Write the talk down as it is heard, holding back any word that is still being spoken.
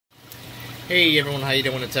Hey everyone, how you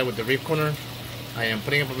doing? It's Ed with the Reef Corner. I am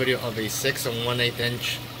putting up a video of a 6 1/8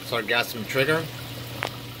 inch Sargassum trigger.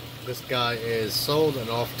 This guy is sold and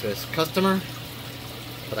off to his customer,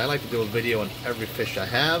 but I like to do a video on every fish I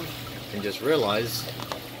have and just realized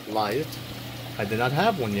I did not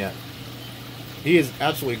have one yet. He is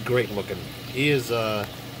absolutely great looking. He's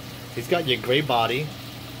got your gray body.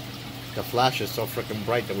 The flash is so freaking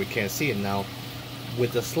bright that we can't see it now,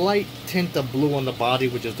 with a slight tint of blue on the body,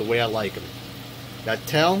 which is the way I like him. That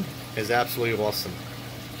tail is absolutely awesome.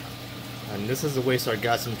 And this is the way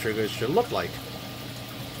Sargassum triggers should look like.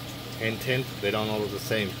 In tint, they don't all look the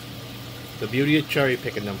same. The beauty of cherry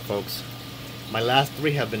picking them, folks. My last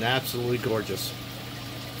 3 have been absolutely gorgeous.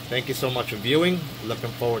 Thank you so much for viewing.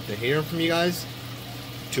 Looking forward to hearing from you guys.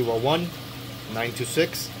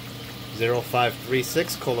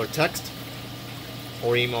 201-926-0536. Call or text.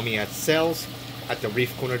 Or email me at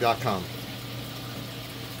sales@thereefcorner.com.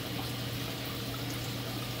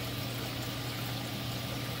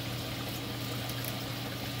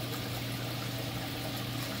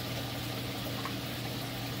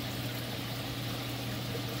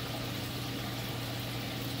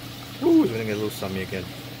 Ooh, he's gonna get loose on me again.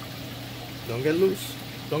 Don't get loose.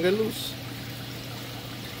 Don't get loose.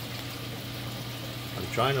 I'm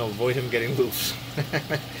trying to avoid him getting loose.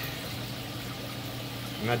 I'm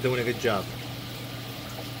not doing a good job.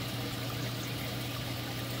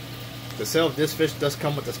 The sale of this fish does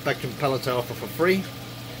come with the Spectrum pellets I offer for free.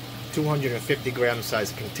 250 gram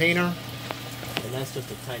size container. And that's just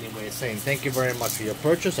a tiny way of saying thank you very much for your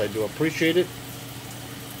purchase. I do appreciate it.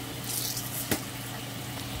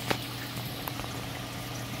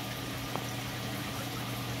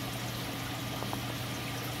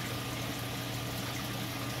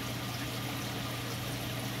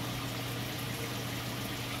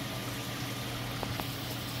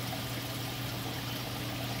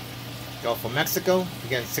 Gulf of Mexico,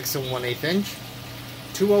 again 6 1/8 inch,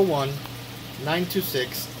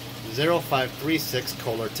 201-926-0536,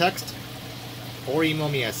 call or text, or email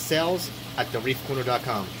me at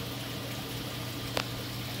sales@thereefcorner.com.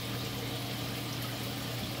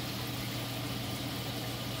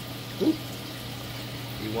 He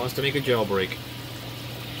wants to make a jailbreak.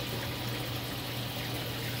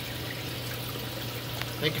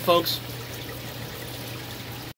 Thank you, folks.